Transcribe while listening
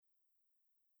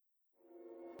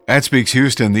Ad Speaks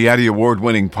Houston, the Addy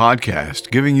Award-winning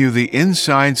podcast, giving you the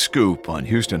inside scoop on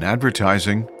Houston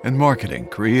advertising and marketing,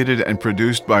 created and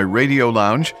produced by Radio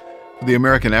Lounge for the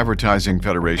American Advertising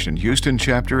Federation Houston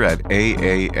chapter at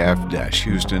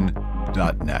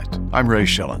aaf-houston.net. I'm Ray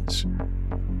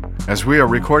Schillens. As we are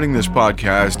recording this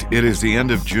podcast, it is the end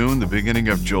of June, the beginning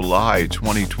of July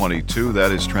 2022.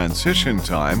 That is transition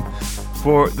time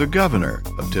for the governor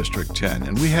of District 10.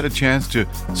 And we had a chance to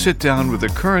sit down with the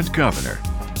current governor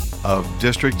of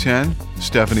District 10,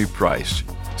 Stephanie Price.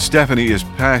 Stephanie is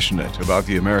passionate about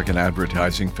the American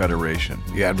Advertising Federation,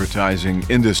 the advertising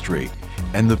industry,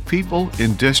 and the people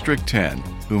in District 10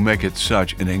 who make it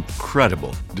such an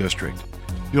incredible district.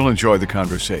 You'll enjoy the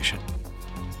conversation.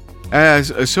 As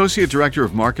Associate Director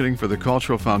of Marketing for the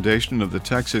Cultural Foundation of the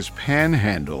Texas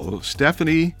Panhandle,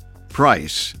 Stephanie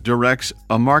Price directs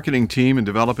a marketing team in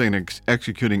developing and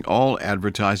executing all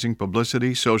advertising,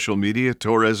 publicity, social media,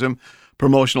 tourism,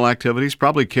 promotional activities,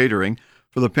 probably catering,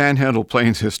 for the Panhandle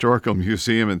Plains Historical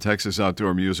Museum and Texas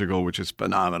Outdoor Musical, which is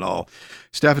phenomenal.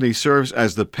 Stephanie serves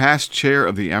as the past chair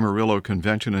of the Amarillo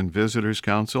Convention and Visitors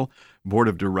Council, Board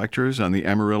of Directors on the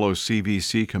Amarillo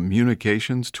CVC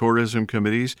Communications Tourism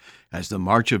Committees, as the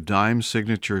March of Dimes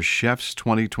Signature Chefs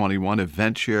 2021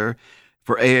 event chair.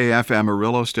 For AAF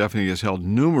Amarillo, Stephanie has held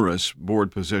numerous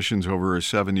board positions over her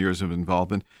 7 years of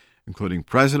involvement, including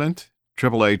president,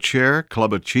 AAA chair,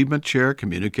 Club Achievement chair,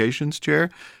 communications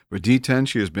chair. For D10,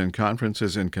 she has been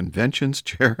conferences and conventions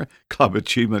chair, Club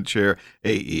Achievement chair,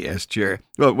 AES chair.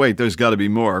 Well, wait, there's got to be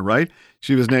more, right?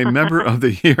 She was named Member of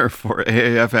the Year for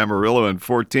AAF Amarillo in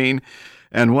 2014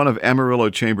 and one of Amarillo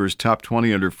Chamber's top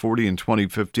 20 under 40 in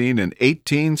 2015. In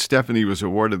 2018, Stephanie was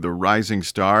awarded the Rising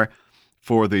Star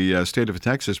for the state of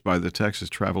Texas by the Texas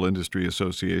Travel Industry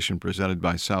Association, presented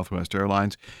by Southwest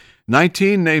Airlines.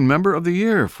 19, named Member of the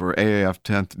Year for AAF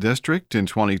 10th District in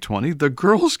 2020. The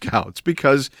Girl Scouts,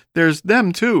 because there's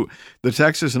them too. The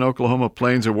Texas and Oklahoma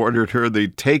Plains awarded her the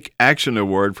Take Action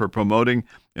Award for promoting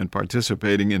and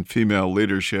participating in female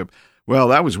leadership. Well,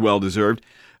 that was well-deserved,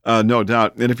 no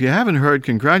doubt. And if you haven't heard,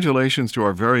 congratulations to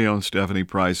our very own Stephanie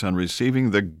Price on receiving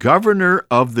the Governor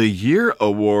of the Year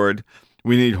Award.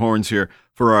 We need horns here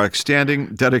for our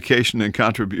outstanding dedication and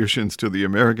contributions to the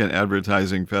American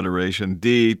Advertising Federation.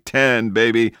 D10,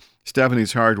 baby.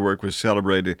 Stephanie's hard work was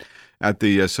celebrated at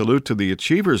the Salute to the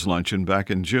Achievers Luncheon back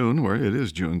in June, where it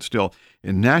is June still,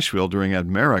 in Nashville during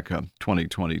Admerica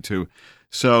 2022.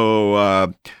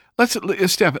 So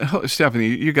Stephanie,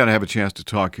 you got to have a chance to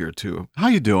talk here too. How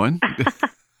you doing?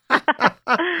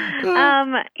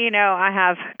 I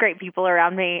have great people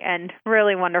around me and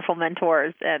really wonderful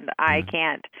mentors, and I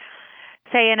can't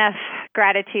say enough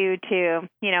gratitude to,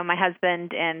 my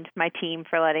husband and my team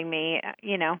for letting me,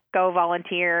 go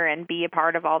volunteer and be a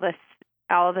part of all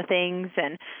of the things.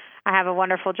 And I have a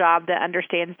wonderful job that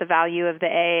understands the value of the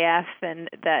AAF and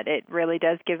that it really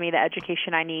does give me the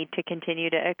education I need to continue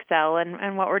to excel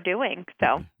in what we're doing.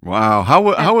 So, wow. How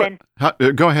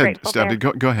go ahead, Stephanie.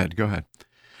 Go ahead.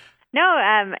 No,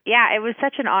 it was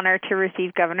such an honor to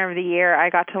receive Governor of the Year. I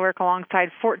got to work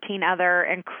alongside 14 other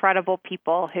incredible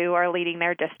people who are leading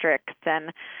their districts,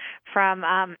 and from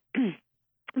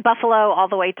Buffalo all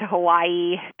the way to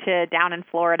Hawaii to down in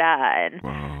Florida. And,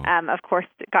 wow. Of course,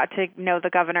 got to know the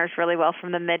governors really well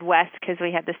from the Midwest because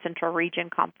we had the Central Region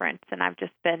Conference, and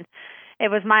it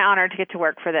was my honor to get to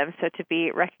work for them. So to be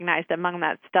recognized among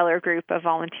that stellar group of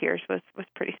volunteers was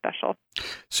pretty special.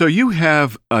 So you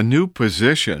have a new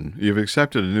position. You've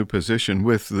accepted a new position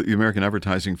with the American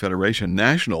Advertising Federation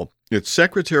National. It's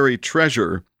Secretary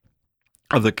Treasurer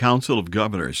of the Council of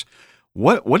Governors.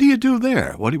 What do you do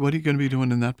there? What are you going to be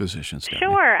doing in that position, Stephanie?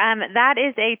 Sure. That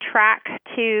is a track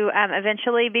to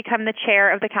eventually become the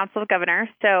chair of the Council of Governors.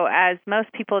 So as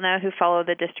most people know who follow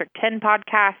the District 10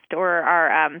 podcast or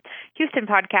our Houston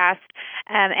podcast,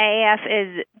 AAF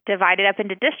is divided up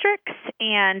into districts.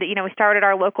 And, we started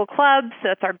our local clubs. So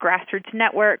that's our grassroots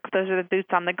network. Those are the boots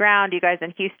on the ground. You guys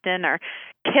in Houston are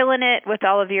killing it with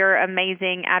all of your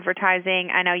amazing advertising.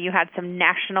 I know you had some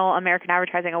National American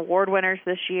Advertising Award winners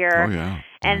this year. Oh, yeah.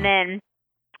 And then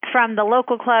from the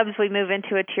local clubs, we move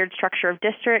into a tiered structure of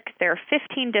districts. There are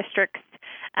 15 districts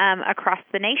across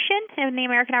the nation in the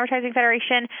American Advertising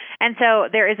Federation. And so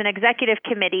there is an executive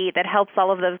committee that helps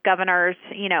all of those governors,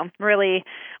 really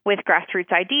with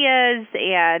grassroots ideas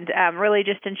and really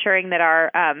just ensuring that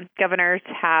our governors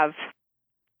have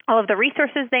all of the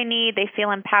resources they need, they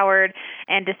feel empowered,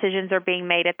 and decisions are being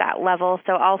made at that level.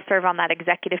 So I'll serve on that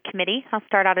executive committee. I'll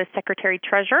start out as Secretary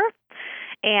Treasurer.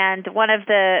 And one of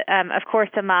the, of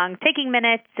course, among taking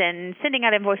minutes and sending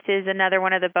out invoices, another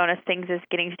one of the bonus things is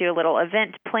getting to do a little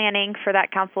event planning for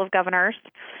that Council of Governors.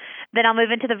 Then I'll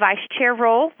move into the vice chair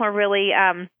role. We're really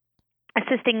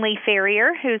assisting Lee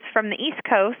Ferrier, who's from the East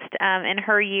Coast, in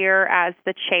her year as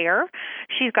the chair.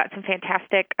 She's got some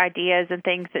fantastic ideas and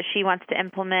things that she wants to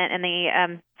implement in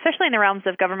the, especially in the realms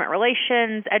of government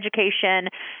relations, education,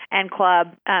 and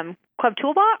club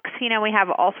toolbox. You know, we have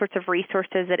all sorts of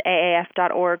resources at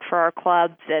aaf.org for our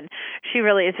clubs, and she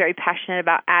really is very passionate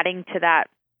about adding to that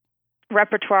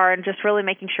repertoire and just really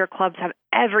making sure clubs have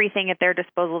everything at their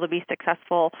disposal to be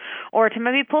successful, or to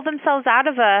maybe pull themselves out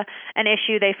of an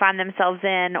issue they find themselves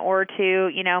in, or to,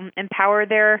 you know, empower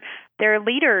their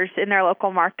leaders in their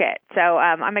local market. So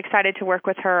I'm excited to work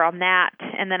with her on that.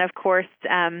 And then, of course,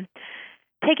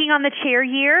 taking on the chair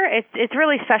year, it's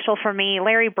really special for me.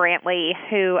 Larry Brantley,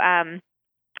 who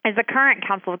is the current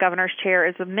Council of Governors chair,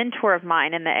 is a mentor of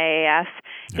mine in the AAF.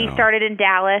 He started in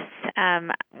Dallas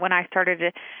when I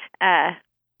started,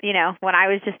 when I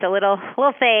was just a little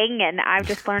thing, and I've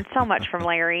just learned so much from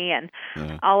Larry and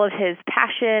all of his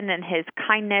passion and his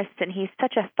kindness, and he's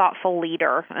such a thoughtful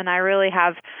leader, and I really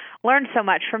have learned so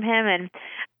much from him. And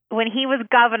when he was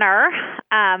governor,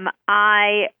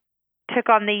 I took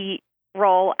on the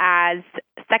role as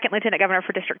second lieutenant governor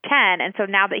for District 10. And so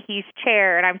now that he's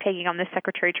chair and I'm taking on this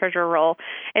secretary-treasurer role,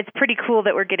 it's pretty cool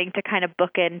that we're getting to kind of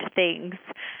bookend things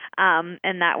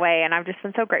in that way. And I've just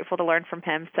been so grateful to learn from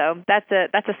him. So that's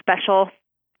a special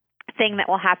thing that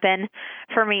will happen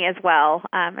for me as well.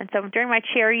 And so during my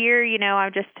chair year, you know,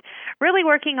 I'm just really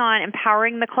working on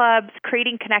empowering the clubs,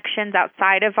 creating connections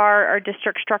outside of our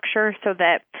district structure so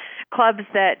that clubs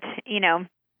that, you know,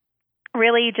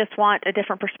 really just want a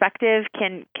different perspective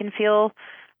can feel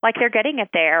like they're getting it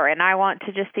there. And I want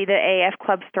to just see the AAF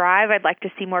clubs thrive. I'd like to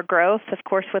see more growth, of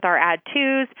course, with our Add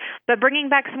 2s, but bringing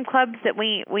back some clubs that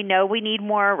we know we need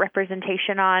more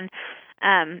representation on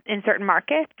in certain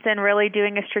markets, and really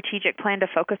doing a strategic plan to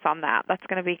focus on that. That's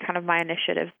going to be kind of my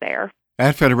initiatives there.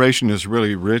 Ad Federation is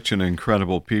really rich and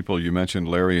incredible people. You mentioned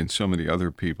Larry and so many other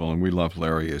people, and we love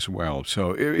Larry as well.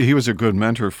 So he was a good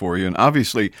mentor for you, and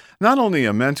obviously not only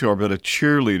a mentor, but a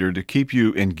cheerleader to keep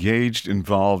you engaged,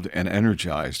 involved, and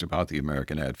energized about the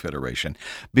American Ad Federation.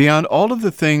 Beyond all of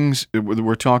the things that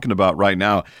we're talking about right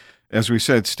now, as we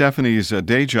said, Stephanie's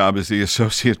day job is the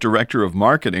Associate Director of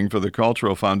Marketing for the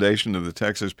Cultural Foundation of the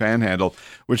Texas Panhandle,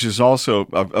 which is also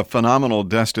a phenomenal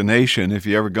destination. If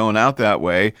you're ever going out that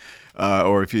way,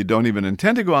 or if you don't even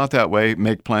intend to go out that way,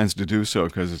 make plans to do so,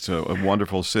 because it's a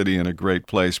wonderful city and a great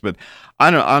place. But I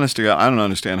don't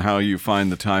understand how you find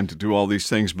the time to do all these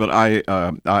things, but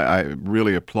I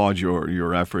really applaud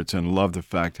your efforts and love the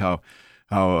fact how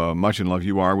much in love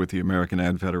you are with the American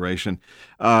Ad Federation.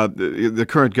 The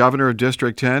current governor of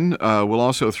District 10 will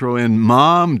also throw in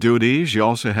mom duties. You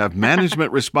also have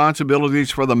management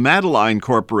responsibilities for the Madeline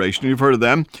Corporation. You've heard of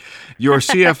them. Your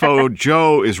CFO,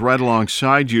 Joe, is right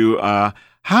alongside you.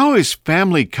 How is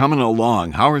family coming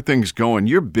along? How are things going?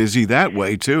 You're busy that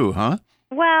way too, huh?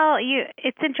 Well,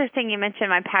 it's interesting you mentioned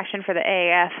my passion for the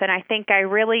AAF, and I think I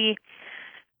really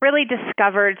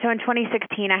discovered, so in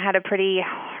 2016, I had a pretty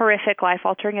horrific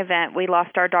life-altering event. We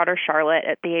lost our daughter, Charlotte,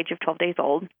 at the age of 12 days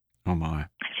old. Oh, my.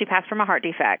 She passed from a heart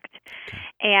defect. Okay.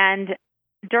 And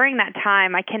during that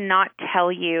time, I cannot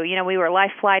tell you, we were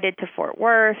life-flighted to Fort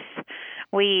Worth.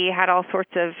 We had all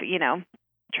sorts of,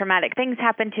 traumatic things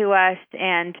happen to us.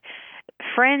 And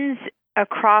friends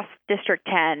across District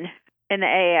 10 in the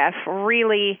AAF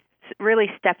really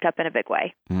stepped up in a big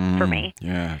way for me.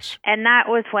 Yes. And that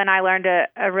was when I learned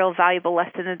a real valuable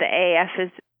lesson that the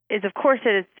AAF is of course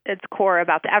at its core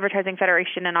about the Advertising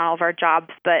Federation and all of our jobs,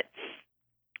 but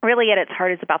really at its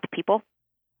heart is about the people.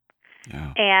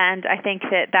 Yeah. And I think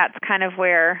that's kind of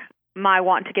where my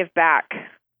want to give back,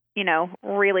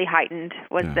 really heightened,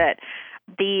 was that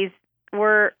these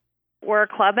were a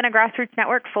club and a grassroots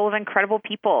network full of incredible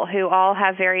people who all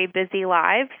have very busy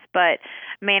lives, but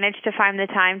manage to find the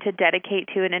time to dedicate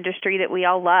to an industry that we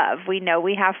all love. We know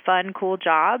we have fun, cool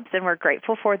jobs, and we're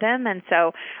grateful for them. And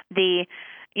so the,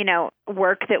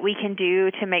 work that we can do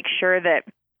to make sure that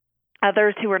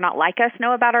others who are not like us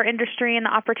know about our industry and the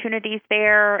opportunities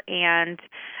there, and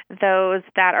those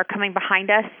that are coming behind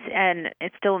us and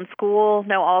it's still in school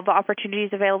know all the opportunities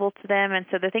available to them. And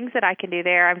so the things that I can do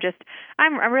there, I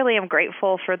really am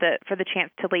grateful for the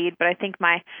chance to lead. But I think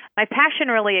my passion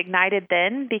really ignited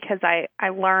then, because I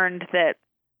learned that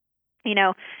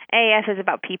AAF is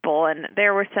about people, and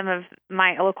there were some of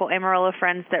my local Amarillo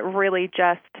friends that really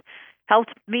just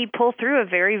helped me pull through a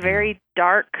very, very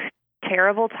dark,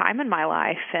 terrible time in my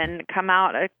life and come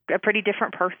out a pretty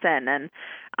different person. And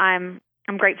I'm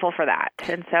grateful for that.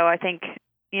 And so I think,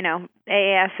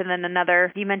 AAF, and then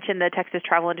another, you mentioned the Texas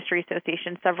Travel Industry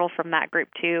Association, several from that group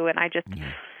too. And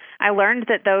I learned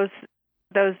that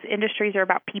those industries are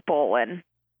about people, and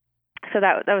so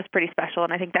that was pretty special.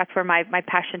 And I think that's where my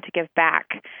passion to give back.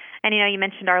 And you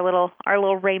mentioned our little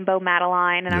rainbow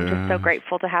Madeline, and I'm just so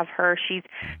grateful to have her. She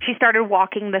started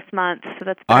walking this month, so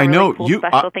that's been a really cool,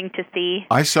 special thing to see.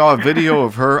 I saw a video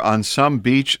of her on some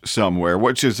beach somewhere,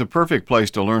 which is a perfect place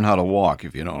to learn how to walk,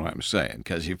 if you know what I'm saying,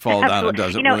 because you fall down, it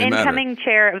doesn't really matter. Incoming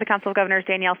chair of the Council of Governors,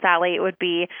 Danielle Sally, would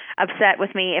be upset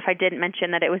with me if I didn't mention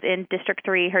that it was in District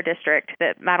 3, her district,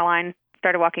 that Madeline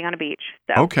started walking on a beach.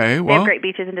 So okay, well, they have great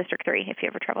beaches in District 3 if you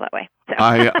ever travel that way.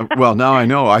 So. Well, now I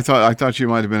know. I thought you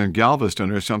might have been in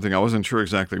Galveston or something. I wasn't sure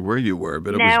exactly where you were,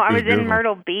 but I was in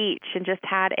Myrtle Beach and just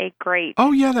had a great.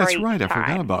 Oh yeah, that's right. I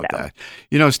forgot about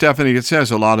that. Stephanie, it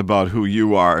says a lot about who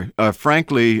you are.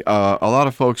 Frankly, a lot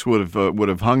of folks would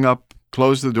have hung up,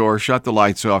 closed the door, shut the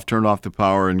lights off, turned off the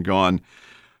power, and gone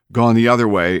the other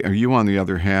way. You, on the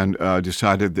other hand,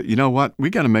 decided that, you know what, we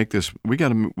got to make this, we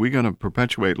got to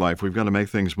perpetuate life. We've got to make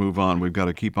things move on. We've got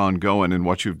to keep on going. And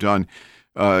what you've done,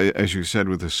 as you said,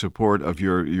 with the support of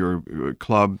your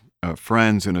club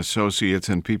friends and associates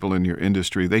and people in your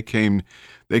industry, they came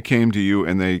to you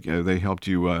and they helped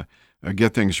you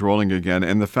get things rolling again.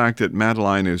 And the fact that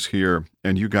Madeline is here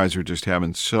and you guys are just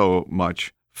having so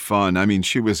much fun. I mean,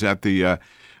 she was at the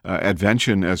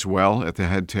Advention as well at the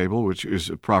head table, which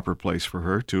is a proper place for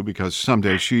her too, because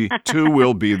someday she too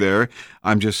will be there.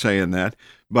 I'm just saying that.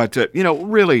 But,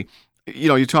 really,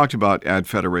 you talked about Ad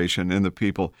Federation and the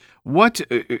people. Let's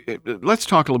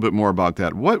talk a little bit more about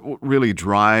that. What really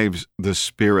drives the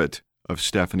spirit of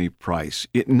Stephanie Price,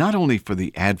 not only for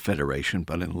the Ad Federation,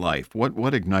 but in life?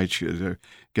 What ignites you to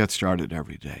get started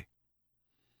every day?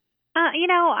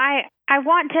 I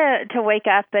want to wake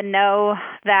up and know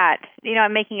that,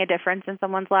 I'm making a difference in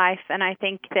someone's life. And I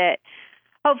think that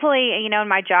hopefully, in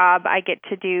my job, I get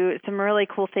to do some really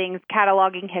cool things,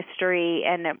 cataloging history.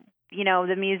 And,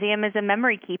 the museum is a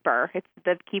memory keeper. It's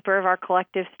the keeper of our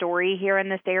collective story here in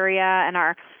this area and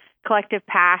our collective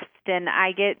past. And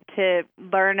I get to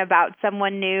learn about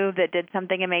someone new that did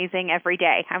something amazing every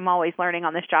day. I'm always learning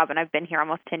on this job, and I've been here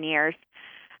almost 10 years.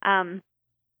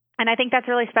 And I think that's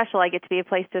really special. I get to be a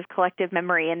place of collective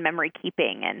memory and memory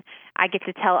keeping, and I get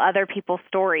to tell other people's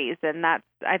stories. And that's,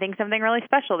 I think, something really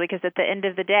special, because at the end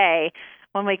of the day,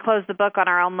 when we close the book on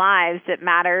our own lives, it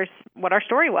matters what our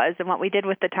story was and what we did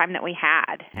with the time that we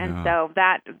had. Yeah. And so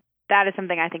that is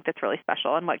something I think that's really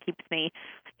special, and what keeps me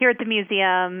here at the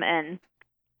museum and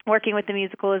working with the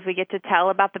musical is we get to tell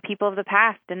about the people of the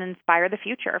past and inspire the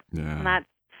future. Yeah. And that's,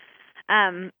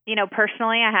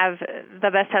 personally, I have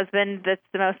the best husband that's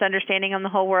the most understanding in the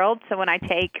whole world. So when I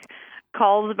take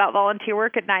calls about volunteer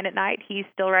work at night, he's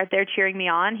still right there cheering me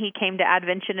on. He came to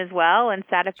Advention as well and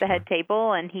sat at the head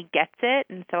table, and he gets it.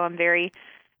 And so I'm very,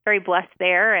 very blessed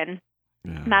there. And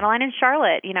Madeline and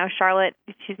Charlotte, Charlotte,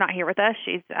 she's not here with us.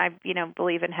 I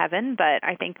believe in heaven, but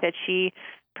I think that she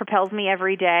propels me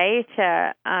every day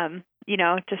to,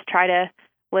 just try to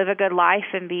live a good life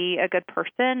and be a good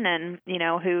person, and,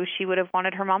 who she would have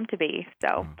wanted her mom to be.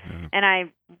 So, and I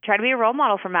try to be a role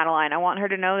model for Madeline. I want her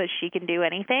to know that she can do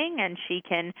anything, and she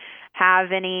can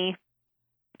have any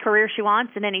career she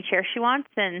wants and any chair she wants.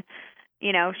 And,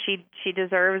 she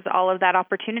deserves all of that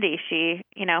opportunity. She,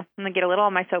 I'm going to get a little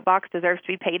on my soapbox, deserves to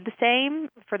be paid the same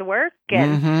for the work,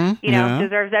 and,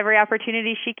 deserves every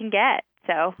opportunity she can get.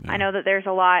 So I know that there's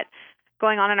a lot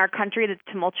going on in our country that's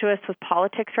tumultuous with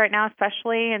politics right now,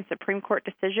 especially, and Supreme Court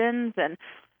decisions.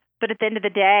 But at the end of the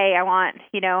day, I want,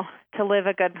 to live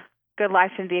a good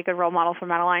life and be a good role model for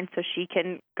Madeline, so she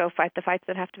can go fight the fights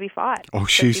that have to be fought. Oh,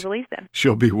 she believes in.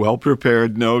 She'll be well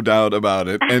prepared, no doubt about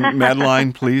it. And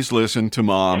Madeline, please listen to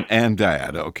Mom and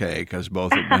Dad, okay? Because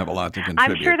both of them have a lot to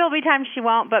contribute. I'm sure there'll be times she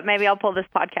won't, but maybe I'll pull this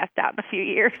podcast out in a few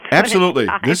years. Absolutely.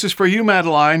 This is for you,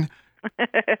 Madeline.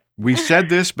 We said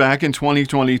this back in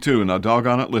 2022. Now,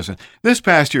 doggone it, listen. This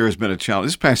past year has been a challenge.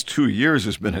 This past 2 years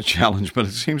has been a challenge, but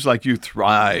it seems like you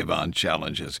thrive on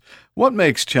challenges. What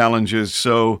makes challenges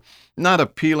so not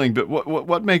appealing, but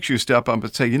what makes you step up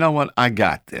and say, you know what, I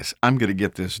got this. I'm going to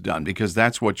get this done, because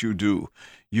that's what you do.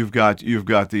 You've got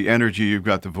the energy, you've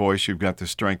got the voice, you've got the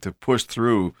strength to push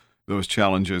through those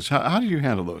challenges. How do you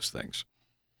handle those things?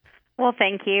 Well,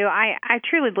 thank you. I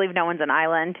truly believe no one's an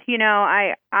island.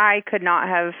 I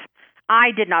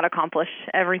did not accomplish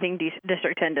everything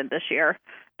district attendant this year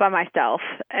by myself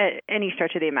at any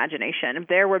stretch of the imagination.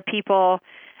 There were people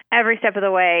every step of the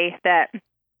way that,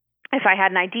 if I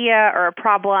had an idea or a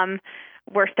problem,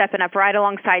 were stepping up right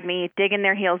alongside me, digging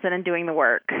their heels in and doing the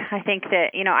work. I think that,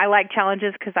 I like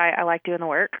challenges because I like doing the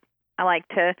work. I like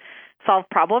to solve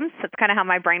problems. That's kind of how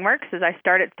my brain works, is I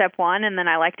start at step one, and then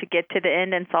I like to get to the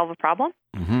end and solve a problem.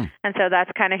 Mm-hmm. And so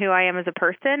that's kind of who I am as a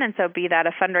person. And so be that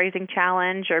a fundraising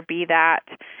challenge, or be that,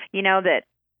 that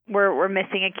we're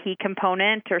missing a key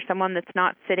component, or someone that's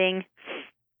not sitting,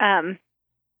 where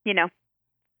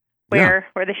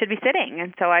they should be sitting.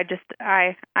 And so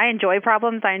I enjoy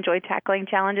problems. I enjoy tackling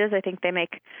challenges. I think they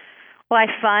make life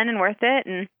fun and worth it.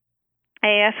 And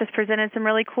AAF has presented some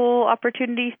really cool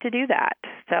opportunities to do that.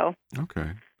 So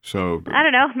okay. So I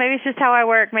don't know. Maybe it's just how I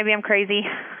work. Maybe I'm crazy.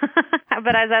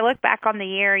 But as I look back on the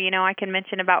year, I can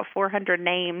mention about 400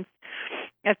 names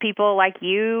of people like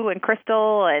you and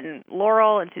Crystal and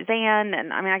Laurel and Suzanne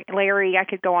and Larry. I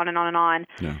could go on and on and on.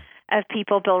 Yeah. Of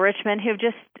people, Bill Richmond, who've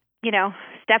just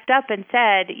stepped up and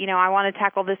said, I want to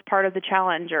tackle this part of the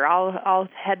challenge, or I'll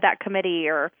head that committee,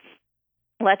 or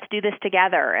let's do this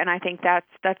together. And I think that's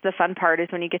the fun part, is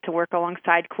when you get to work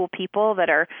alongside cool people that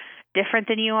are different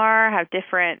than you are, have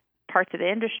different parts of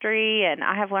the industry. And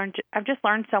I've just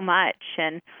learned so much.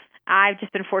 And I've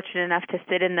just been fortunate enough to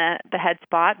sit in the head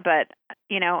spot. But,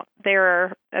 there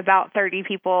are about 30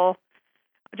 people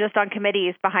just on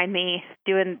committees behind me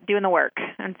doing the work.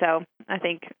 And so I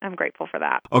think I'm grateful for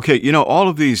that. Okay, all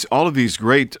of these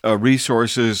great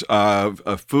resources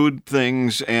of food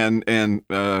things and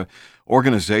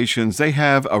organizations, they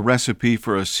have a recipe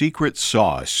for a secret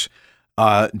sauce.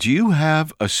 Do you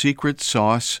have a secret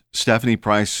sauce, Stephanie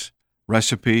Price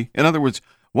recipe? In other words,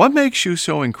 what makes you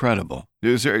so incredible? Do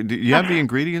you have the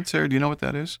ingredients there? Do you know what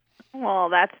that is? Well,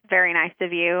 that's very nice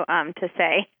of you to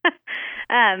say.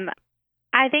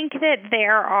 I think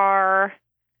that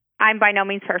I'm by no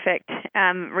means perfect.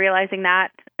 Realizing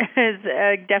that is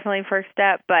definitely first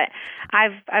step, but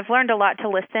I've learned a lot to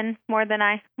listen more than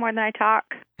I talk.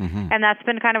 Mm-hmm. And that's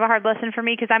been kind of a hard lesson for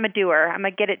me, because I'm a doer. I'm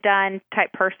a get it done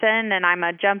type person, and I'm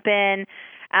a jump in.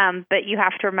 But you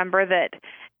have to remember that,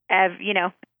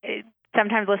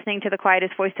 sometimes listening to the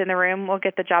quietest voice in the room will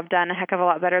get the job done a heck of a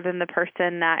lot better than the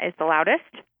person that is the loudest.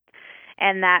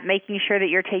 And that making sure that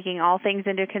you're taking all things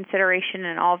into consideration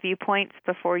and all viewpoints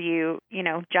before you,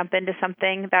 jump into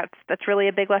something. That's really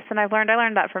a big lesson I've learned. I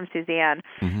learned that from Suzanne.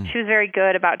 Mm-hmm. She was very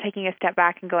good about taking a step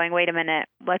back and going, wait a minute,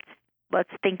 let's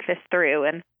think this through.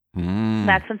 And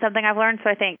that's been something I've learned. So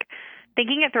I think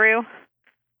thinking it through,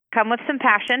 come with some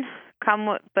passion,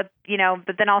 but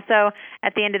then also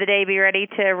at the end of the day, be ready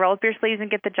to roll up your sleeves and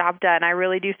get the job done. I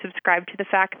really do subscribe to the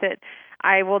fact that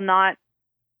I will not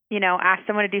ask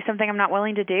someone to do something I'm not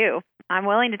willing to do. I'm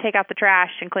willing to take out the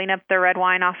trash and clean up the red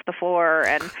wine off the floor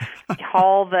and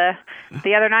haul the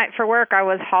other night for work. I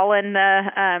was hauling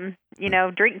the,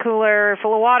 drink cooler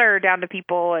full of water down to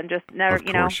people and just never,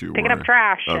 picking up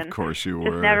trash. Of course you were.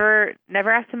 Just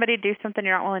never ask somebody to do something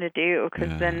you're not willing to do,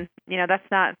 because then,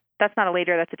 that's not a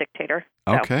leader, that's a dictator.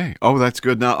 So. Okay. Oh, that's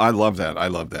good. Now, I love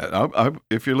that.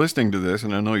 If you're listening to this,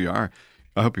 and I know you are,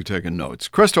 I hope you're taking notes.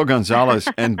 Crystal Gonzalez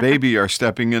and baby are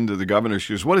stepping into the governor's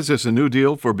shoes. What is this, a new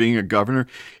deal for being a governor?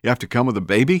 You have to come with a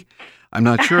baby? I'm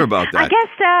not sure about that. I guess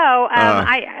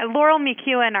so. Laurel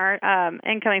McEwen, our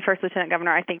incoming first lieutenant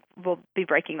governor, I think will be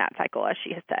breaking that cycle, as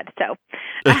she has said. So,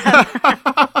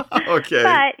 okay.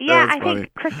 But yeah, I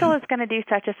think Crystal is going to do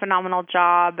such a phenomenal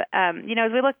job. As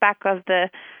we look back of the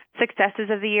successes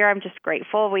of the year, I'm just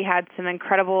grateful. We had some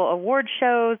incredible award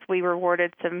shows. We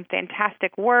rewarded some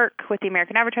fantastic work with the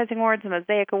American Advertising Awards and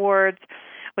Mosaic Awards.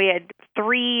 We had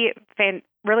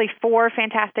 4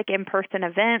 fantastic in-person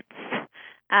events,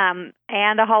 and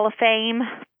a Hall of Fame.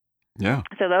 Yeah.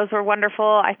 So those were wonderful.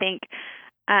 I think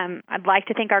I'd like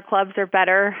to think our clubs are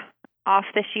better off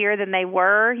this year than they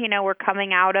were. We're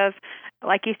coming out of,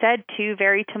 like you said, 2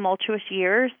 very tumultuous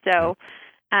years. So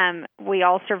we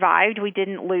all survived. We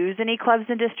didn't lose any clubs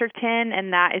in District 10,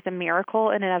 and that is a miracle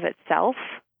in and of itself.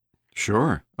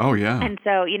 Sure. Oh, yeah. And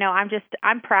so,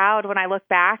 I'm proud when I look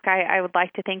back. I would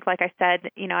like to think, like I said,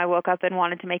 I woke up and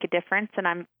wanted to make a difference, and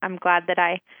I'm glad that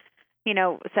I,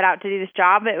 set out to do this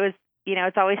job. It was,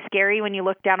 it's always scary when you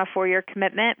look down a 4-year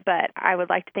commitment, but I would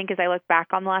like to think as I look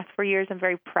back on the last 4 years, I'm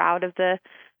very proud of the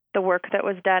work that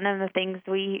was done and the things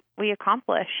we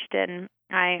accomplished. And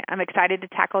I'm excited to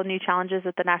tackle new challenges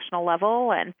at the national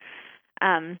level, and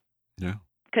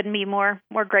couldn't be more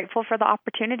grateful for the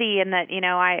opportunity, and that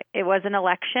it was an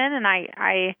election, and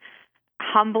I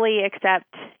humbly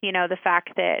accept the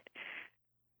fact that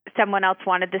someone else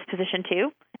wanted this position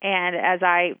too. And as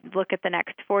I look at the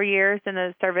next 4 years in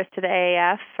the service to the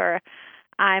AAF,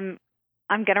 I'm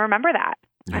going to remember that.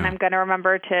 Yeah. And I'm going to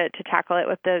remember to tackle it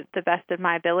with the best of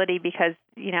my ability, because,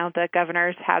 the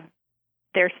governors have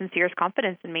their sincerest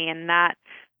confidence in me, and that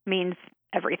means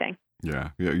everything. Yeah,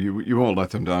 you won't let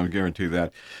them down, I guarantee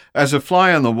that. As a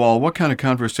fly on the wall, what kind of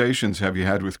conversations have you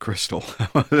had with Crystal?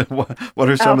 What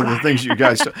are Oh some of the things you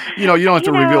gosh. guys, you don't have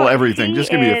to reveal everything. She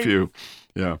Just give me a is few.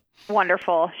 Yeah,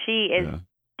 wonderful. She is yeah,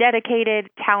 dedicated,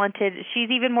 talented. She's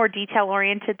even more detail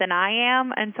oriented than I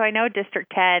am. And so I know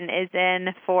District 10 is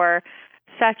in for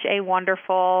such a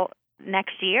wonderful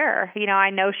next year. I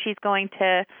know she's going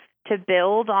to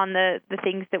build on the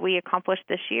things that we accomplished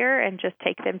this year and just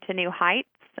take them to new heights.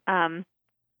 I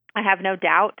have no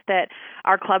doubt that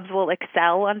our clubs will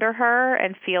excel under her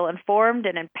and feel informed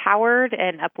and empowered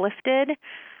and uplifted.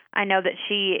 I know that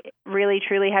she really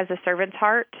truly has a servant's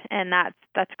heart, and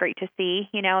that's great to see.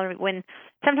 When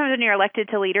sometimes when you're elected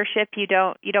to leadership, you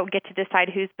don't get to decide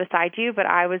who's beside you, but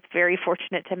I was very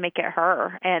fortunate to make it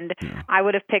her, and yeah, I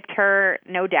would have picked her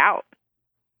no doubt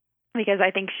because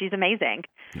I think she's amazing.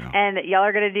 yeah. And y'all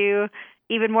are going to do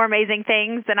even more amazing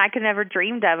things than I could never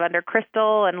dreamed of under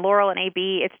Crystal and Laurel and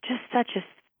AB. It's just such a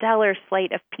stellar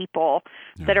slate of people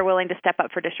that are willing to step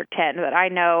up for District 10 that I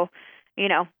know,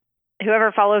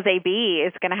 whoever follows AB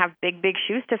is going to have big, big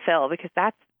shoes to fill because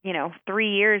that's,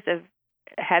 3 years of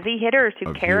heavy hitters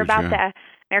who care Huge, about yeah. the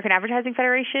American Advertising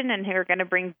Federation and who are going to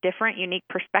bring different, unique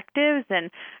perspectives and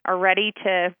are ready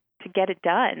to get it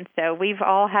done. So we've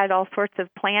all had all sorts of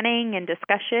planning and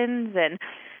discussions, and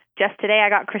just today I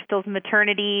got Crystal's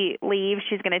maternity leave.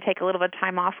 She's going to take a little bit of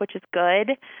time off, which is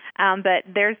good. But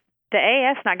the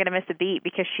AAF's not going to miss a beat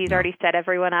because she's already set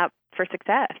everyone up for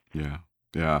success. Yeah.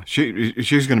 Yeah,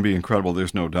 she's going to be incredible.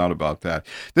 There's no doubt about that.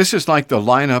 This is like the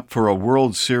lineup for a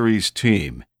World Series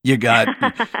team. You got,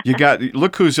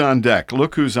 look who's on deck.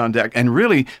 Look who's on deck. And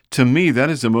really, to me, that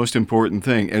is the most important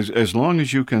thing. As long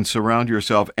as you can surround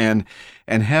yourself and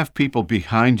have people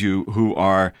behind you who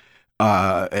are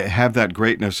have that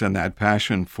greatness and that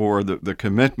passion for the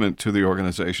commitment to the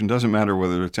organization. Doesn't matter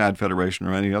whether it's Ad Federation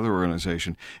or any other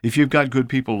organization. If you've got good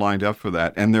people lined up for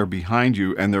that and they're behind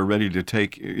you and they're ready to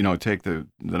take the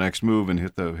next move and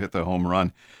hit the home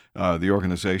run, the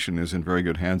organization is in very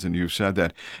good hands, and you've said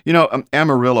that.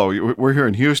 Amarillo, we're here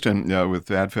in Houston with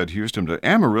AdFed Houston, but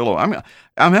Amarillo,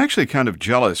 I'm actually kind of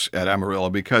jealous at Amarillo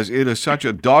because it is such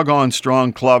a doggone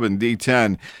strong club in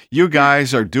D10. You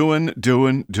guys are doing,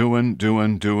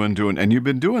 and you've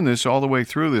been doing this all the way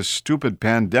through this stupid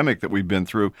pandemic that we've been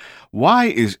through. Why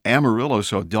is Amarillo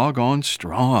so doggone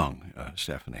strong,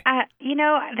 Stephanie?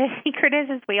 The secret is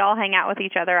we all hang out with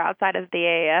each other outside of the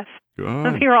AAF.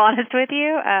 Good. To be honest with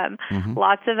you,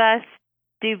 lots of us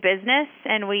do business,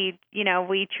 and we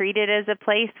treat it as a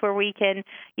place where we can.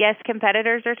 Yes,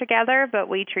 competitors are together, but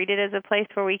we treat it as a place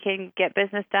where we can get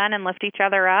business done and lift each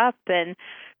other up and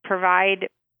provide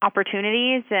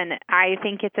opportunities. And I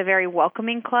think it's a very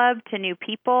welcoming club to new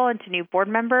people and to new board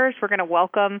members. We're going to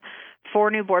welcome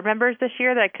 4 new board members this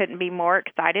year that I couldn't be more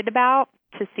excited about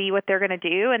to see what they're going to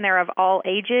do. And they're of all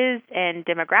ages and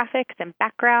demographics and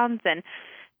backgrounds. And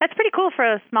that's pretty cool for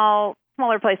a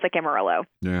smaller place like Amarillo.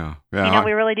 Yeah.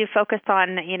 We really do focus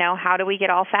on, how do we get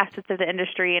all facets of the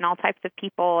industry and all types of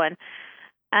people. And,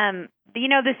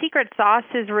 the secret sauce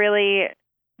is really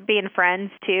being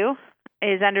friends too,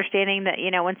 is understanding that,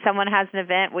 when someone has an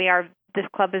event, this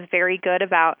club is very good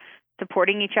about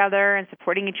supporting each other and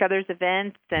supporting each other's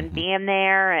events and being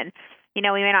there. And, we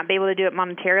may not be able to do it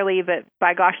monetarily, but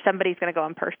by gosh, somebody's going to go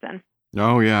in person.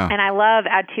 Oh, yeah. And I love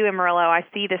Ad2 Amarillo. I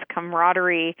see this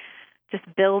camaraderie just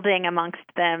building amongst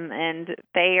them, and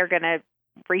they are going to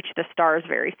reach the stars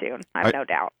very soon. I have no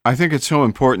doubt. I think it's so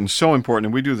important.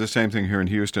 And we do the same thing here in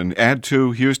Houston.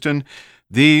 Ad2 Houston,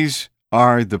 these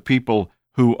are the people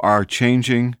who are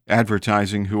changing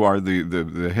advertising, who are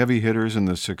the heavy hitters and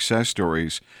the success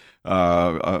stories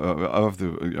of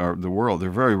the world. They're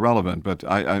very relevant, but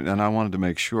I wanted to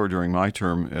make sure during my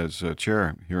term as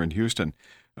chair here in Houston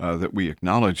that we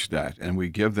acknowledge that and we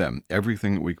give them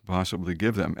everything that we can possibly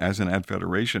give them as an ad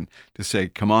federation to say,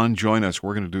 come on, join us.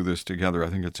 We're going to do this together. I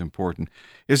think it's important.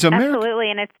 Absolutely.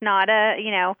 And it's not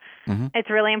it's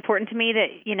really important to me that,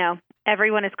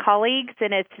 everyone is colleagues,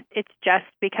 and it's just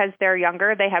because they're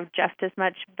younger, they have just as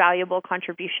much valuable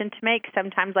contribution to make.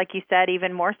 Sometimes, like you said,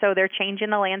 even more so, they're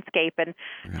changing the landscape, and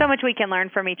so much we can learn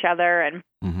from each other. And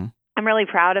I'm really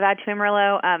proud of Ad2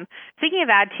 Amarillo. Speaking of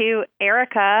Ad2,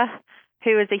 Erica,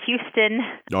 who is a Houston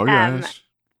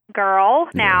girl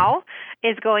now,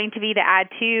 is going to be the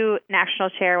Ad2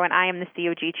 national chair when I am the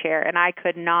COG chair, and I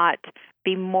could not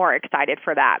be more excited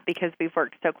for that because we've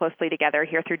worked so closely together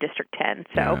here through District 10.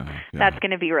 So that's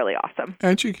going to be really awesome.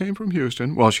 And she came from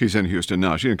Houston. Well, she's in Houston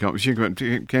now. She came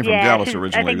from Dallas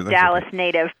originally. I think Dallas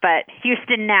native, but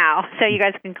Houston now. So you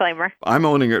guys can claim her. I'm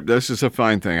owning it. This is a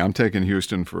fine thing. I'm taking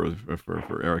Houston for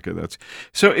Erica. That's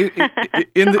so.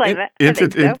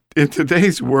 In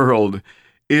today's world,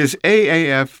 is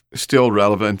AAF still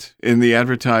relevant in the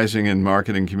advertising and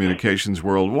marketing communications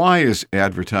world? Why is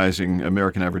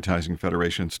American Advertising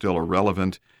Federation still a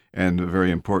relevant and a very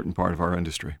important part of our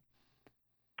industry?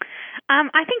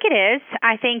 I think it is.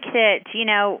 I think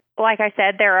that, like I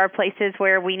said, there are places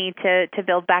where we need to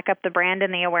build back up the brand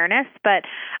and the awareness, but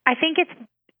I think it's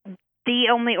the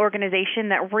only organization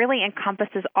that really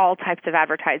encompasses all types of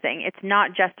advertising. It's not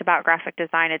just about graphic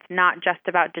design. It's not just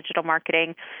about digital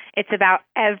marketing. It's about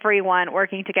everyone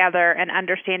working together and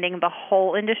understanding the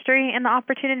whole industry and the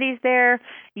opportunities there,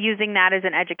 using that as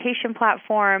an education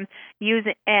platform,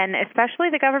 and especially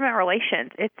the government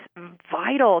relations. It's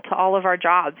vital to all of our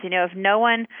jobs. If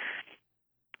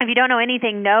you don't know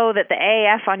anything, know that the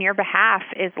AAF on your behalf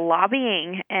is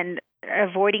lobbying and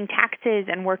avoiding taxes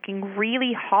and working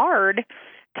really hard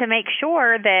to make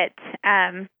sure that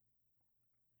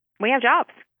we have jobs,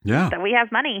 that we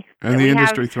have money, and the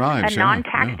industry thrives. A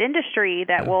non-taxed industry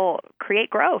that will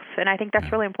create growth, and I think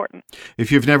that's really important.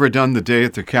 If you've never done the Day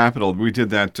at the Capitol, we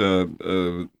did that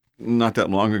not that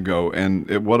long ago,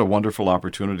 and what a wonderful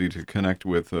opportunity to connect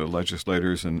with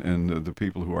legislators and the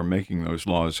people who are making those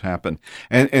laws happen.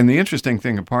 And the interesting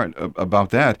thing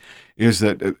about that is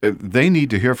that they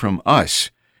need to hear from us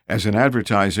as an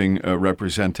advertising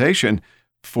representation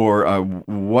for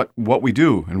what we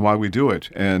do and why we do it,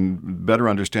 and better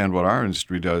understand what our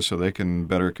industry does, so they can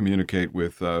better communicate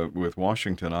with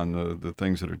Washington on the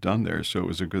things that are done there. So it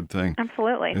was a good thing,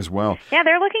 absolutely, as well. Yeah,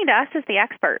 they're looking to us as the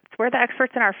experts. We're the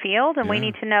experts in our field, and we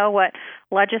need to know what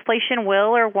legislation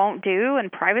will or won't do,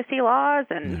 and privacy laws,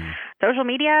 and social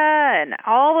media, and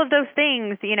all of those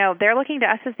things. They're looking to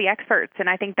us as the experts, and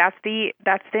I think that's the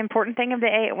important thing of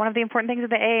one of the important things of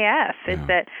the AAF is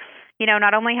that.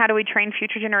 Not only how do we train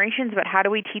future generations, but how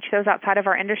do we teach those outside of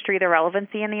our industry the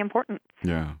relevancy and the importance?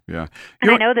 Yeah.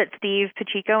 And I know that Steve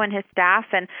Pacheco and his staff,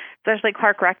 and especially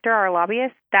Clark Rector, our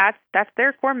lobbyist, that's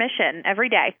their core mission every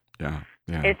day. Yeah.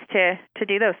 Is to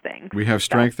do those things. We have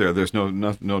strength there. There's no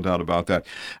doubt about that.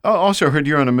 I also heard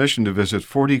you're on a mission to visit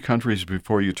 40 countries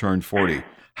before you turn 40.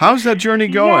 How's that journey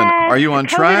going? Yes, are you on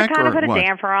track kind or of put what? A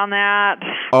damper on that.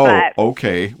 Oh,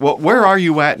 okay. Well, where are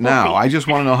you at now? I just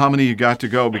want to know how many you got to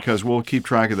go, because we'll keep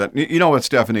track of that. You know what,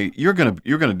 Stephanie? You're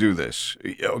gonna do this.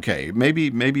 Okay,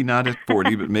 maybe not at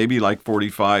 40, but maybe like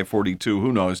 45, 42.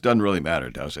 Who knows? Doesn't really matter,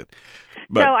 does it?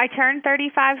 But, so I turned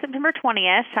 35 September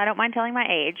 20th. I don't mind telling my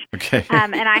age. Okay.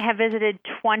 And I have visited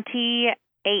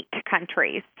 28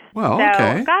 countries. Well, so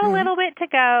okay. Got a little bit to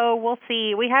go. We'll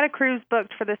see. We had a cruise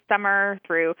booked for this summer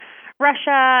through Russia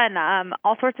and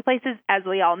all sorts of places. As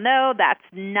we all know, that's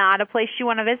not a place you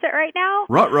want to visit right now.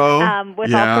 Ruh-roh.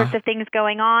 With all sorts of things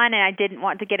going on, and I didn't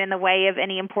want to get in the way of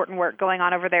any important work going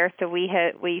on over there. So we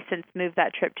since moved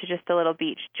that trip to just a little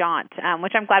beach jaunt,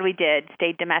 which I'm glad we did.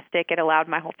 Stayed domestic. It allowed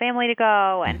my whole family to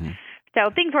go, and so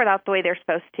things worked out the way they're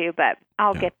supposed to. But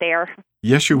I'll get there.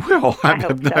 Yes, you will. I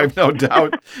have no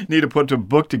doubt. Need to put a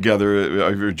book together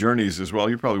of your journeys as well.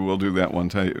 You probably will do that one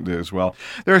time as well.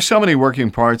 There are so many working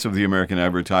parts of the American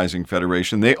Advertising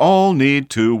Federation. They all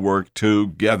need to work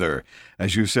together.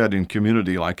 As you said, in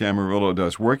community like Amarillo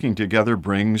does, working together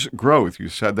brings growth. You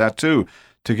said that too.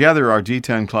 Together, our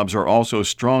D10 clubs are also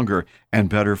stronger and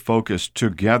better focused.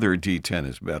 Together, D10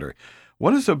 is better.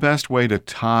 What is the best way to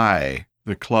tie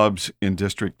the clubs in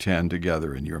District 10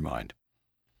 together in your mind?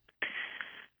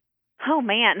 Oh,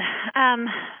 man.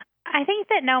 I think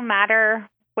that no matter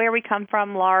where we come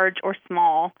from, large or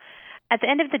small, at the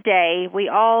end of the day, we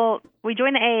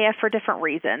join the AAF for different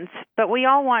reasons, but we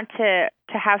all want to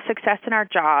have success in our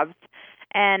jobs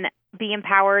and be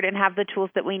empowered and have the tools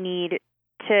that we need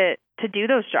to do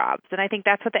those jobs. And I think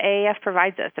that's what the AAF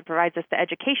provides us. It provides us the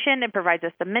education. It provides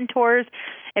us the mentors.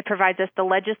 It provides us the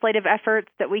legislative efforts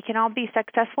that we can all be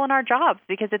successful in our jobs,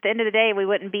 because at the end of the day, we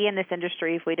wouldn't be in this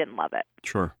industry if we didn't love it.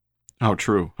 Sure. How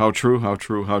true, how true, how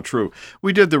true, how true.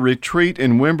 We did the retreat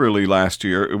in Wimberley last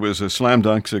year. It was a slam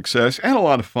dunk success and a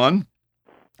lot of fun.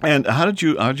 And how did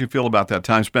you feel about that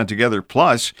time spent together?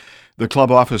 Plus, the club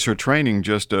officer training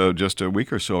just a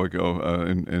week or so ago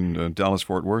in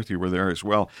Dallas-Fort Worth. You were there as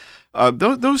well.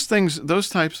 Those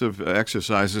types of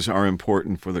exercises are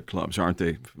important for the clubs, aren't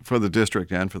they? For the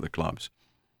district and for the clubs.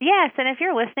 Yes, and if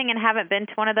you're listening and haven't been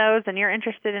to one of those and you're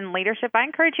interested in leadership, I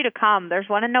encourage you to come. There's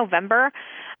one in November.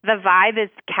 the vibe is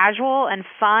casual and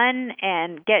fun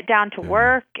and get down to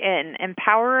work and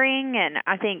empowering. And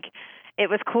I think it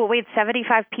was cool. We had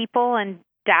 75 people in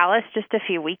Dallas just a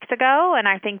few weeks ago, and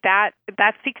I think that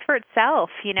speaks for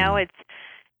itself.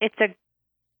 It's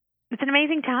an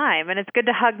amazing time, and it's good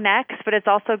to hug necks, but it's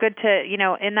also good to,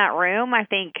 in that room, I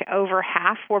think over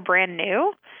half were brand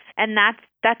new, and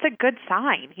that's a good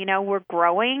sign. We're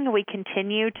growing, we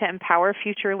continue to empower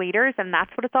future leaders, and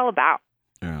that's what it's all about.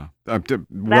 Yeah. That's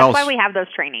why we have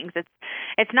those trainings.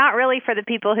 It's not really for the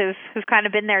people who've kind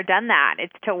of been there, done that.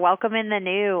 It's to welcome in the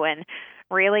new and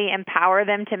really empower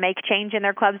them to make change in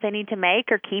their clubs they need to make,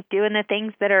 or keep doing the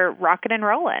things that are rocking and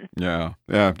rolling. Yeah.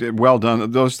 Well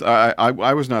done. Those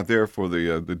I was not there for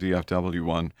the DFW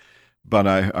one, but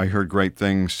I heard great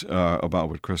things about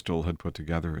what Crystal had put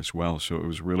together as well. So it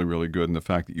was really, really good. And the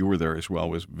fact that you were there as well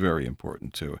was very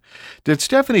important too. Did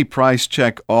Stephanie Price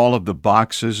check all of the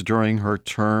boxes during her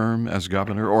term as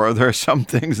governor, or are there some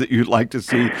things that you'd like to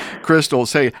see Crystal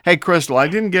say, hey, Crystal, I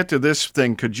didn't get to this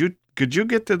thing. Could you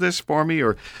get to this for me?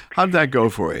 Or how'd that go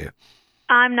for you?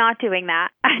 I'm not doing that.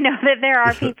 I know that there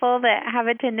are people that have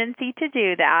a tendency to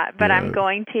do that, but I'm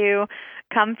going to,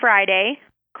 come Friday,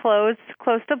 close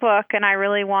the book, and I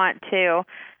really want to,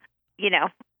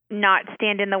 not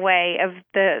stand in the way of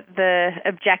the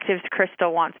objectives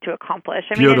Crystal wants to accomplish.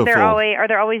 I mean, are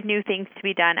there always new things to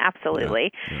be done?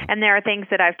 Absolutely. Yeah. And there are things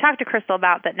that I've talked to Crystal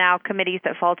about that now committees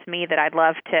that fall to me that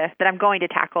that I'm going to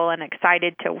tackle and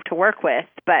excited to work with.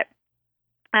 But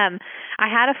I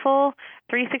had a full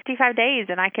 365 days,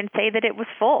 and I can say that it was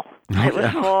full. It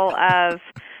was full of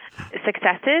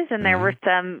successes, and there were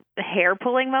some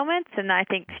hair-pulling moments, and I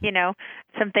think,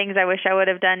 some things I wish I would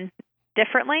have done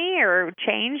differently or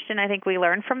changed, and I think we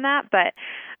learned from that. But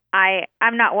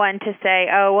I'm not one to say,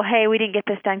 oh, well, hey, we didn't get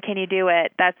this done, can you do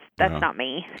it? That's not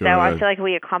me. So I feel like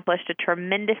we accomplished a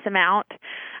tremendous amount.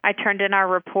 I turned in our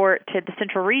report to the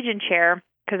Central Region Chair,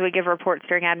 because we give reports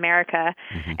during Ad America,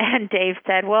 and Dave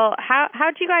said, well,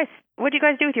 what'd you guys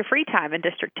do with your free time in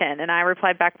District 10? And I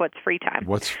replied back, what's free time?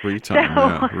 What's free time? So,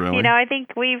 yeah, really? I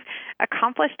think we've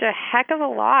accomplished a heck of a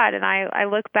lot, and I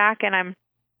look back and I'm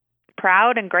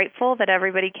proud and grateful that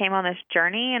everybody came on this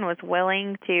journey and was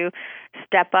willing to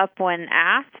step up when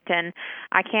asked. And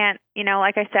I can't,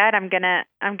 like I said, I'm gonna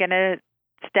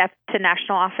step to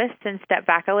national office and step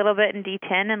back a little bit in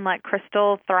D10 and let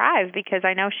Crystal thrive, because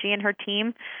I know she and her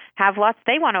team have lots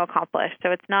they want to accomplish.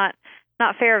 So it's not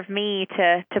fair of me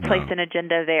to place an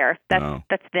agenda there.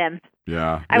 That's them.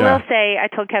 Yeah. I will say, I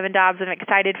told Kevin Dobbs I'm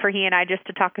excited for he and I just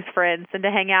to talk as friends and to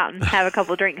hang out and have a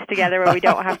couple drinks together where we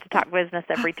don't have to talk business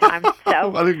every time.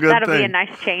 So that'll be a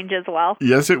nice change as well.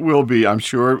 Yes, it will be. I'm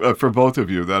sure for both of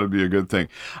you, that'll be a good thing.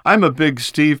 I'm a big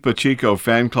Steve Pacheco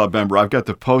fan club member. I've got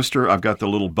the poster, I've got the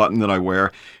little button that I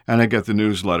wear, and I get the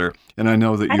newsletter. And I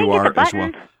know that you are as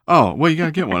well. Oh, well, you got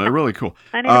to get one. They're really cool.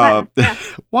 I need a button. Yeah.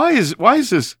 Why is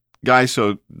this guy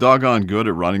so doggone good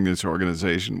at running this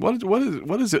organization? What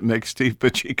does it make Steve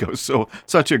Pacheco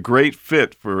such a great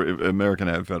fit for American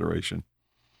Ad Federation?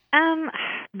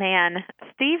 Man,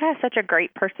 Steve has such a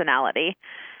great personality.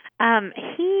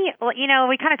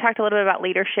 We kind of talked a little bit about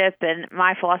leadership and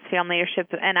my philosophy on leadership,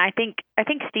 and I think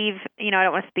Steve, I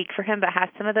don't want to speak for him, but has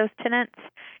some of those tenets.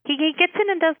 He gets in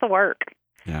and does the work.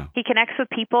 Yeah. He connects with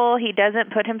people. He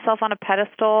doesn't put himself on a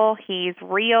pedestal. He's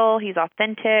real. He's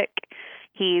authentic.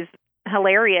 He's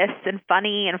hilarious and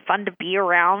funny and fun to be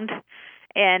around.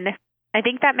 And I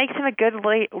think that makes him a good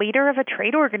leader of a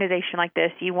trade organization like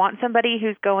this. You want somebody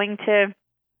who's going to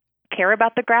care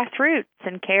about the grassroots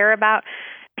and care about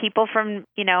people from,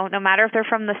 no matter if they're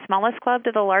from the smallest club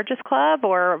to the largest club,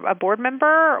 or a board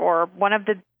member, or one of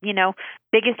the,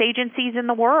 biggest agencies in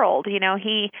the world. He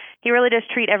really does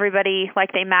treat everybody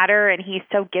like they matter, and he's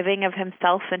so giving of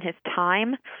himself and his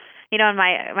time. In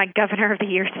my Governor of the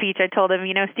Year speech, I told him,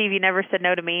 Steve, you never said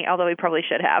no to me, although he probably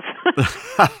should have.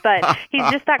 But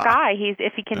he's just that guy.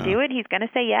 If he can do it, he's going to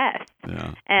say yes.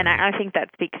 Yeah. And I think that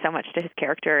speaks so much to his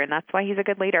character, and that's why he's a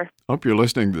good leader. Hope you're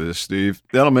listening to this, Steve.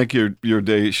 That'll make your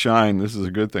day shine. This is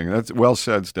a good thing. That's well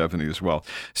said, Stephanie, as well.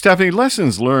 Stephanie,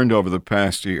 lessons learned over the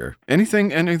past year.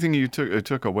 Anything you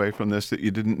took away from this that you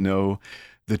didn't know,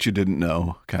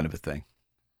 kind of a thing?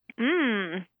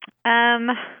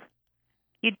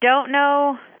 You don't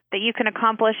know that you can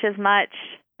accomplish as much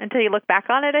until you look back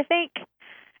on it, I think.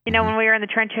 When we were in the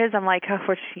trenches, I'm like, are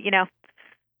we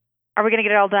going to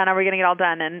get it all done? Are we going to get it all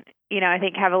done? And, I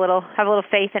think have a little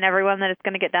faith in everyone that it's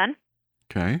going to get done.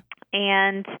 Okay.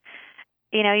 And,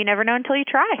 you never know until you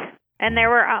try. And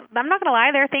there were, I'm not going to lie,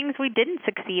 there are things we didn't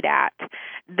succeed at.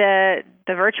 The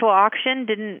virtual auction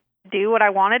didn't do what I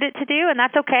wanted it to do, and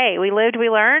that's okay. We lived, we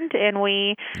learned, and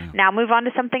we now move on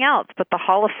to something else. But the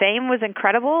Hall of Fame was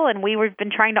incredible, and we've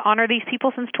been trying to honor these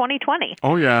people since 2020.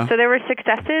 Oh, yeah. So there were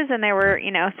successes, and there were,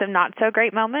 some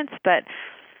not-so-great moments, but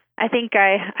I think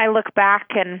I look back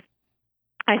and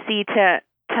I see to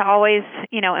always,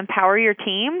 empower your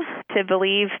team to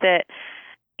believe that,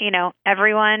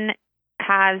 everyone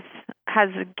has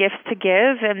gifts to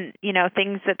give and,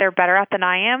 things that they're better at than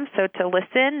I am. So to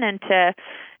listen and to,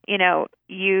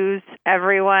 use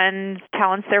everyone's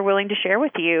talents they're willing to share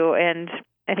with you. And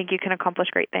I think you can accomplish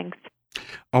great things.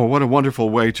 Oh, what a wonderful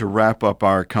way to wrap up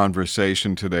our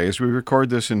conversation today. As we record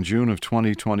this in June of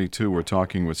 2022, we're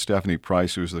talking with Stephanie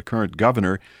Price, who's the current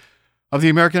governor of the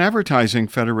American Advertising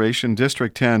Federation,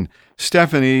 District 10.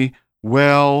 Stephanie,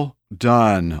 well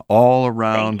done. All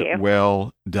around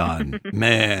well done.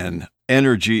 Man,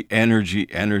 energy,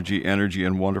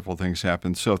 and wonderful things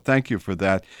happen. So thank you for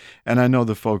that. And I know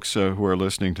the folks who are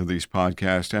listening to these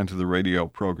podcasts and to the radio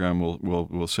program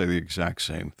will say the exact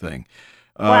same thing.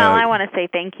 Well, I want to say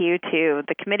thank you to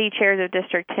the committee chairs of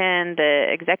District 10, the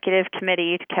executive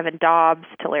committee, to Kevin Dobbs,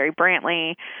 to Larry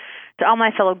Brantley, to all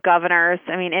my fellow governors.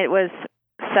 I mean, it was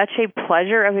such a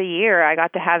pleasure of a year. I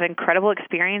got to have incredible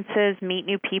experiences, meet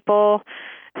new people,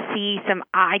 see some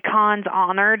icons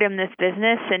honored in this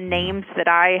business and names that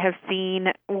I have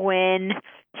seen win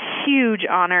huge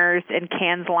honors in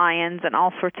Cannes Lions and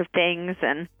all sorts of things.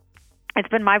 And it's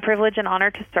been my privilege and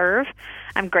honor to serve.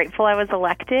 I'm grateful I was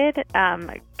elected,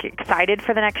 excited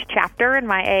for the next chapter in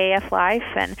my AAF life,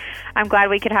 and I'm glad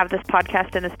we could have this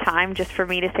podcast in this time just for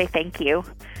me to say thank you.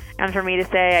 And for me to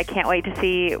say I can't wait to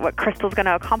see what Crystal's going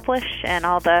to accomplish and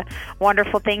all the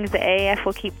wonderful things that AAF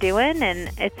will keep doing. And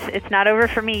it's not over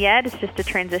for me yet. It's just a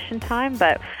transition time.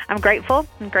 But I'm grateful.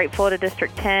 I'm grateful to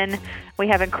District 10. We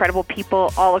have incredible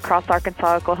people all across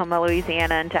Arkansas, Oklahoma,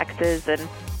 Louisiana, and Texas. And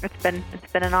it's been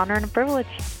an honor and a privilege.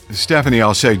 Stephanie,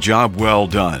 I'll say job well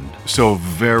done. So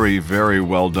very, very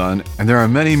well done. And there are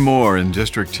many more in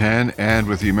District 10 and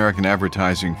with the American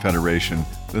Advertising Federation,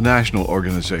 the national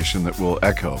organization that will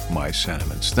echo my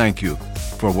sentiments. Thank you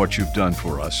for what you've done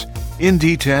for us in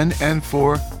D10 and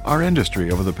for our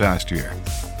industry over the past year.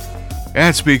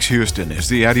 Ad Speaks Houston is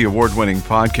the Addy Award-winning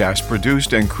podcast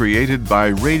produced and created by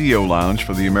Radio Lounge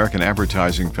for the American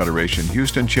Advertising Federation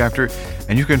Houston chapter,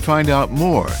 and you can find out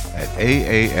more at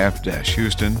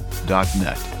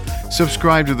aaf-houston.net.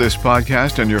 Subscribe to this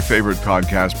podcast on your favorite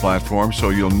podcast platform so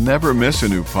you'll never miss a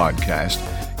new podcast.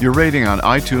 Your rating on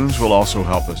iTunes will also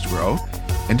help us grow.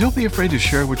 And don't be afraid to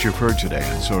share what you've heard today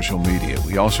on social media.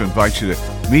 We also invite you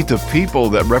to meet the people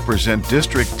that represent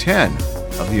District 10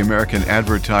 of the American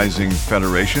Advertising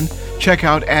Federation. Check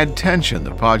out AdTention,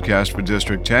 the podcast for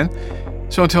District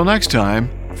 10. So until next time,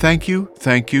 thank you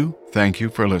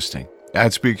for listening.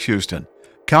 Ad Speaks Houston,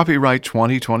 copyright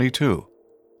 2022.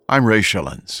 I'm Ray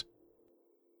Schillens.